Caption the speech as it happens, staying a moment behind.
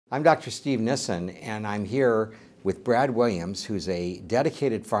I'm Dr. Steve Nissen, and I'm here with Brad Williams, who's a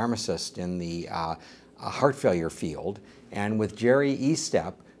dedicated pharmacist in the heart failure field, and with Jerry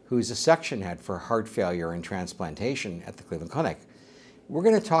Estep, who's a section head for heart failure and transplantation at the Cleveland Clinic. We're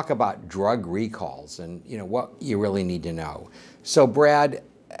going to talk about drug recalls and what you really need to know. So Brad,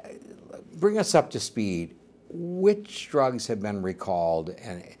 bring us up to speed. Which drugs have been recalled,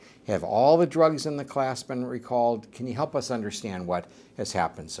 and have all the drugs in the class been recalled? Can you help us understand what has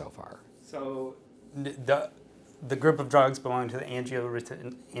happened so far? So the group of drugs belonging to the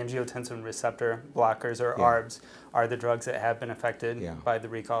angiotensin receptor blockers, or ARBs, are the drugs that have been affected by the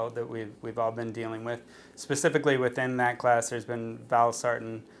recall that we've all been dealing with. Specifically within that class, there's been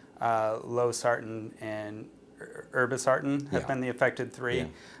valsartan, losartan, and irbesartan have been the affected three.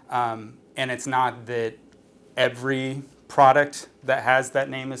 And it's not that every product that has that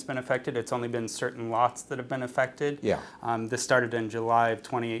name has been affected. It's only been certain lots that have been affected. This started in July of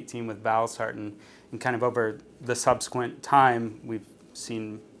 2018 with valsartan, and kind of over the subsequent time, we've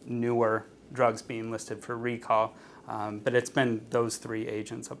seen newer drugs being listed for recall. But it's been those three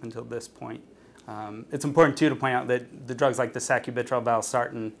agents up until this point. It's important, too, to point out that the drugs like the sacubitril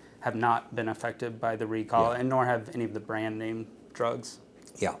valsartan have not been affected by the recall, and nor have any of the brand name drugs.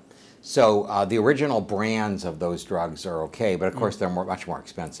 So the original brands of those drugs are okay, but of course they're much more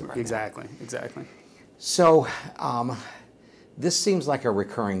expensive right now. Exactly. So this seems like a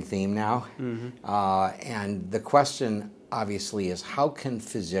recurring theme now, and the question obviously is, how can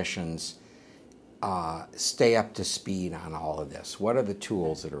physicians stay up to speed on all of this? What are the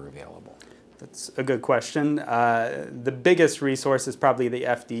tools that are available? That's a good question. The biggest resource is probably the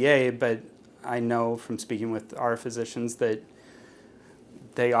FDA, but I know from speaking with our physicians that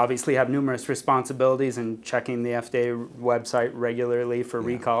they obviously have numerous responsibilities, and checking the FDA website regularly for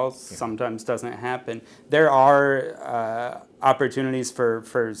recalls sometimes doesn't happen. There are opportunities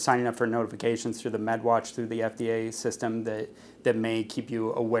for signing up for notifications through the MedWatch, through the FDA system, that may keep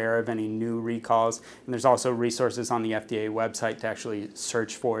you aware of any new recalls. And there's also resources on the FDA website to actually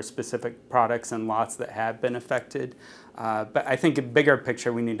search for specific products and lots that have been affected. But I think a bigger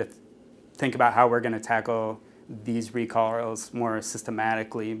picture, we need to think about how we're going to tackle these recalls more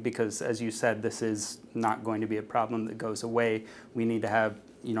systematically, because, as you said, this is not going to be a problem that goes away. We need to have,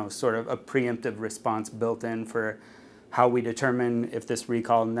 sort of a preemptive response built in for how we determine if this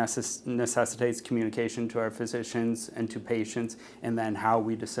recall necessitates communication to our physicians and to patients, and then how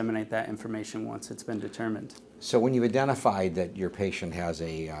we disseminate that information once it's been determined. So when you've identified that your patient has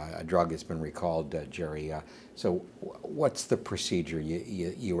a drug that's been recalled, Jerry, so what's the procedure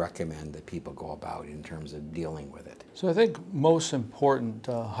you recommend that people go about in terms of dealing with it? So I think most important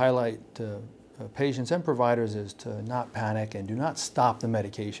to highlight to patients and providers is to not panic and do not stop the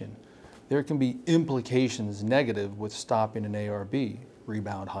medication. There can be implications negative with stopping an ARB.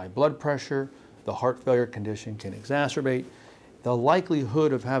 Rebound high blood pressure, the heart failure condition can exacerbate. The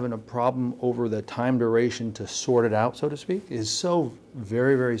likelihood of having a problem over the time duration to sort it out, so to speak, is so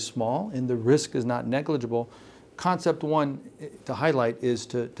very, very small, and the risk is not negligible. Concept one to highlight is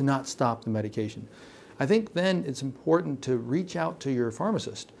to not stop the medication. I think then it's important to reach out to your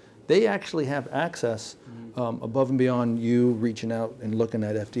pharmacist. They actually have access above and beyond you reaching out and looking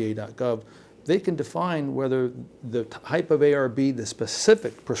at FDA.gov. They can define whether the type of ARB, the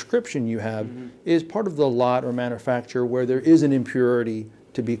specific prescription you have, is part of the lot or manufacturer where there is an impurity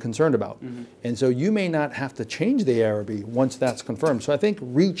to be concerned about. And so you may not have to change the ARB once that's confirmed. So I think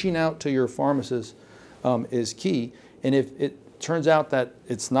reaching out to your pharmacist is key. And if it turns out that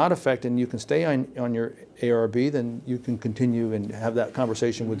it's not affected and you can stay on your ARB, then you can continue and have that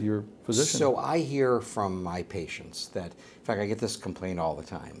conversation with your physician. So I hear from my patients that, in fact, I get this complaint all the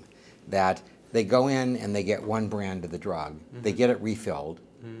time, that they go in and they get one brand of the drug, they get it refilled,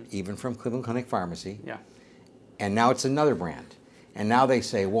 even from Cleveland Clinic Pharmacy, and now it's another brand. And now they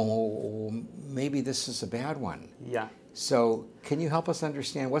say, well, maybe this is a bad one. So can you help us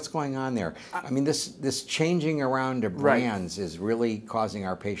understand what's going on there? I mean, this changing around of brands is really causing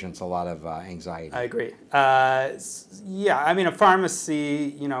our patients a lot of anxiety. I agree. Yeah, I mean, a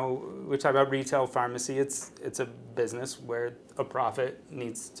pharmacy, we talk about retail pharmacy, it's a business where a profit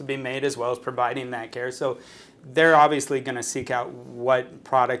needs to be made as well as providing that care. So they're obviously going to seek out what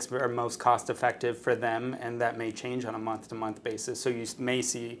products are most cost effective for them, and that may change on a month-to-month basis. So you may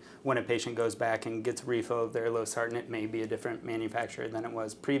see when a patient goes back and gets a refill of their losartan, it may be a different manufacturer than it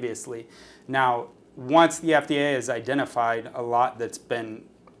was previously. Now, once the FDA has identified a lot that's been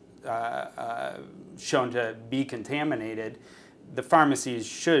shown to be contaminated, the pharmacies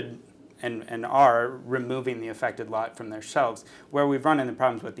should and are removing the affected lot from their shelves. Where we've run into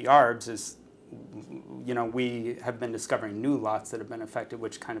problems with the ARBs is you know, we have been discovering new lots that have been affected,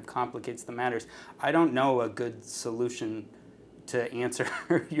 which kind of complicates the matters. I don't know a good solution to answer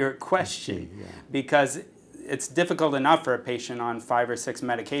your question, because it's difficult enough for a patient on 5 or 6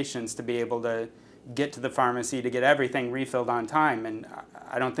 medications to be able to get to the pharmacy to get everything refilled on time. And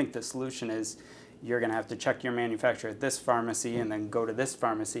I don't think the solution is you're going to have to check your manufacturer at this pharmacy and then go to this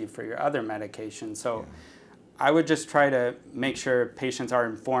pharmacy for your other medication. So I would just try to make sure patients are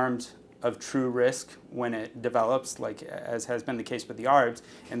informed of true risk when it develops, like as has been the case with the ARBs,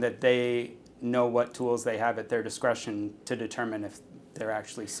 and that they know what tools they have at their discretion to determine if they're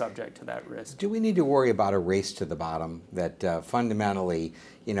actually subject to that risk. Do we need to worry about a race to the bottom, that fundamentally,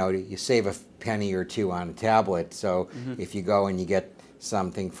 you know, you save a penny or two on a tablet, so if you go and you get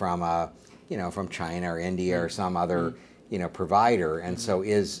something from you know, from China or India or some other you know, provider, and so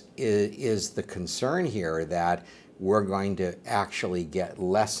is the concern here that we're going to actually get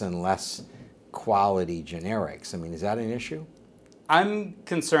less and less quality generics? I mean, is that an issue? I'm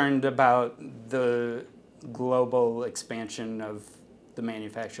concerned about the global expansion of the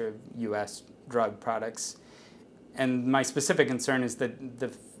manufacture of U.S. drug products. And my specific concern is that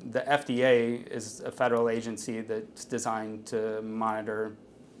the FDA is a federal agency that's designed to monitor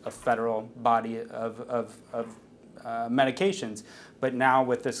a federal body of medications. But now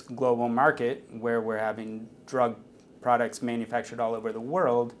with this global market where we're having drug products manufactured all over the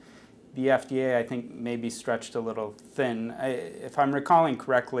world, the FDA, I think, may be stretched a little thin. If I'm recalling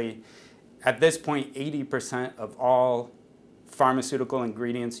correctly, at this point, 80% of all pharmaceutical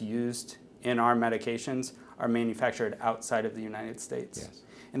ingredients used in our medications are manufactured outside of the United States. Yes.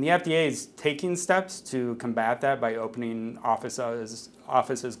 And the FDA is taking steps to combat that by opening offices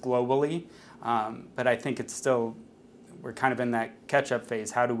globally. But I think it's still, we're kind of in that catch-up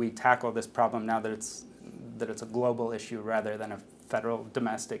phase. How do we tackle this problem now that it's a global issue rather than a federal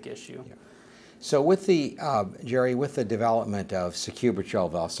domestic issue? Yeah. So with the, Jerry, with the development of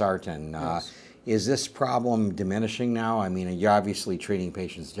sacubitril valsartan, is this problem diminishing now? I mean, you're obviously treating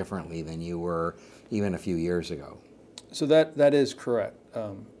patients differently than you were even a few years ago. So that is correct.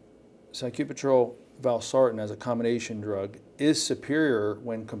 Sacubitril valsartan as a combination drug is superior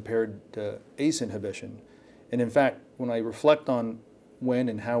when compared to ACE inhibition. And in fact, when I reflect on when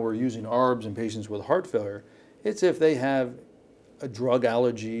and how we're using ARBs in patients with heart failure, it's if they have a drug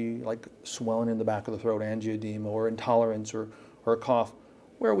allergy, like swelling in the back of the throat, angioedema, or intolerance, or a cough,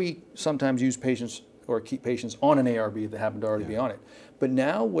 where we sometimes use patients or keep patients on an ARB if they happen to already be on it. But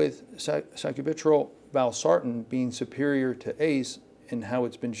now with sacubitril valsartan being superior to ACE and how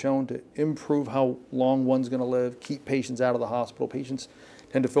it's been shown to improve how long one's going to live, keep patients out of the hospital, patients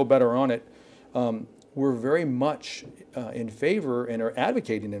tend to feel better on it, we're very much in favor and are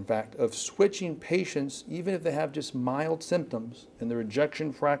advocating, in fact, of switching patients, even if they have just mild symptoms and the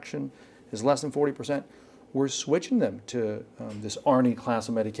rejection fraction is less than 40%, we're switching them to this ARNI class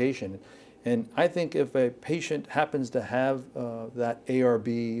of medication. And I think if a patient happens to have that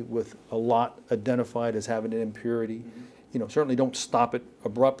ARB with a lot identified as having an impurity, you know, certainly don't stop it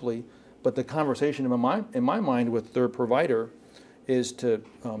abruptly, but the conversation in my mind with their provider is to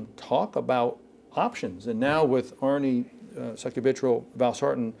talk about options. And now with ARNI, sacubitril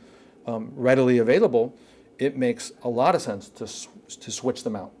valsartan readily available, it makes a lot of sense to switch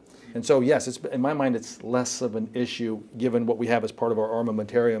them out. And so yes, in my mind, it's less of an issue given what we have as part of our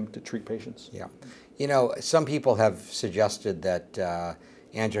armamentarium to treat patients. Yeah. You know, some people have suggested that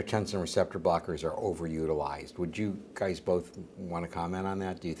angiotensin receptor blockers are overutilized. Would you guys both want to comment on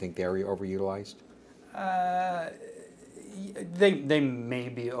that? Do you think they're overutilized? They may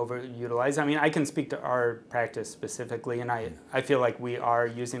be overutilized. I mean, I can speak to our practice specifically, and I feel like we are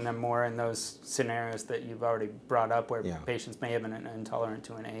using them more in those scenarios that you've already brought up where patients may have been intolerant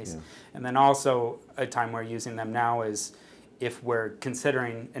to an ACE. And then also a time we're using them now is if we're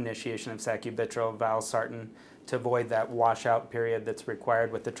considering initiation of sacubitril valsartan to avoid that washout period that's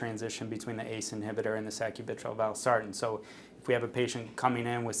required with the transition between the ACE inhibitor and the sacubitril valsartan. So if we have a patient coming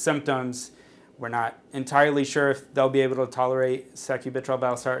in with symptoms, we're not entirely sure if they'll be able to tolerate sacubitril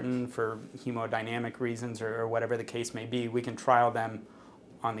valsartan for hemodynamic reasons or whatever the case may be, we can trial them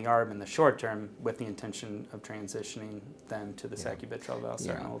on the ARB in the short term with the intention of transitioning them to the sacubitril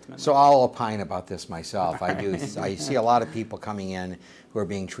valsartan ultimately. So I'll opine about this myself. I see a lot of people coming in who are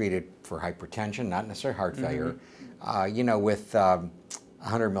being treated for hypertension, not necessarily heart failure, you know, with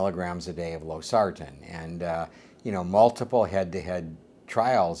 100 milligrams a day of losartan. And, you know, multiple head-to-head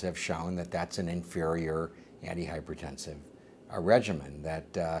trials have shown that that's an inferior antihypertensive regimen,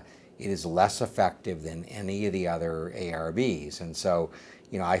 that it is less effective than any of the other ARBs. And so,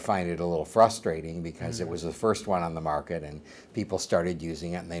 you know, I find it a little frustrating because it was the first one on the market and people started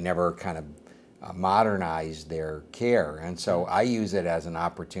using it and they never kind of modernize their care. And so I use it as an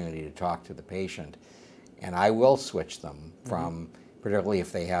opportunity to talk to the patient, and I will switch them from, particularly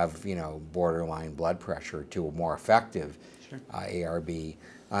if they have, you know, borderline blood pressure, to a more effective ARB.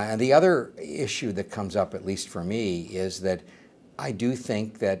 And the other issue that comes up, at least for me, is that I do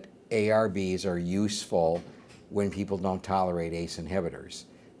think that ARBs are useful when people don't tolerate ACE inhibitors,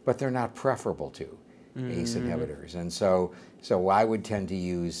 but they're not preferable to ACE inhibitors. And so I would tend to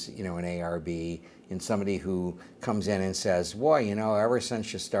use, you know, an ARB in somebody who comes in and says, boy, you know, ever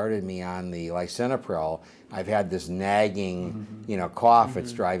since you started me on the lisinopril, I've had this nagging, you know, cough.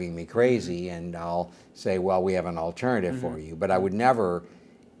 It's driving me crazy. And I'll say, well, we have an alternative for you. But I would never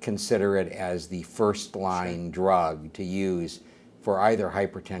consider it as the first line drug to use for either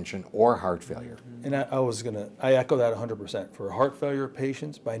hypertension or heart failure. And I echo that 100%. For heart failure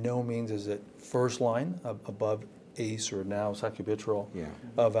patients, by no means is it first line above ACE or now sacubitril,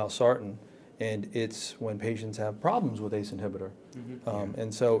 valsartan. And it's when patients have problems with ACE inhibitor.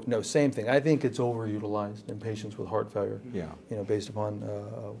 And so, no, same thing. I think it's overutilized in patients with heart failure, you know, based upon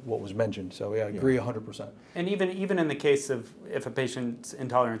what was mentioned. So, yeah, I agree 100%. And even in the case of if a patient's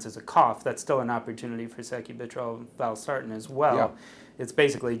intolerance is a cough, that's still an opportunity for sacubitril valsartan as well. It's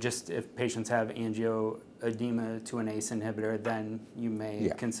basically just if patients have angioedema to an ACE inhibitor, then you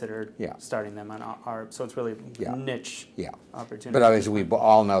may consider starting them on ARB. So it's really a niche opportunity. But as we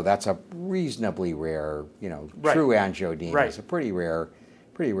all know, that's a reasonably rare, you know, true angioedema is a pretty rare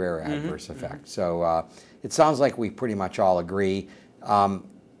adverse effect. So it sounds like we pretty much all agree.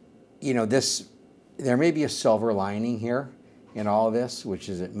 You know, there may be a silver lining here in all of this, which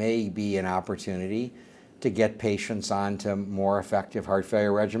is it may be an opportunity to get patients onto more effective heart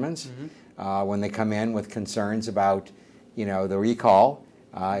failure regimens. When they come in with concerns about, you know, the recall,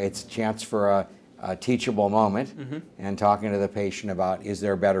 it's a chance for a teachable moment and talking to the patient about, is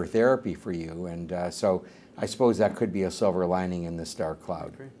there better therapy for you? And so I suppose that could be a silver lining in this dark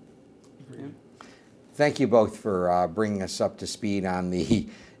cloud. Thank you both for bringing us up to speed on the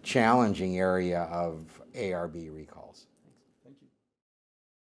challenging area of ARB recalls.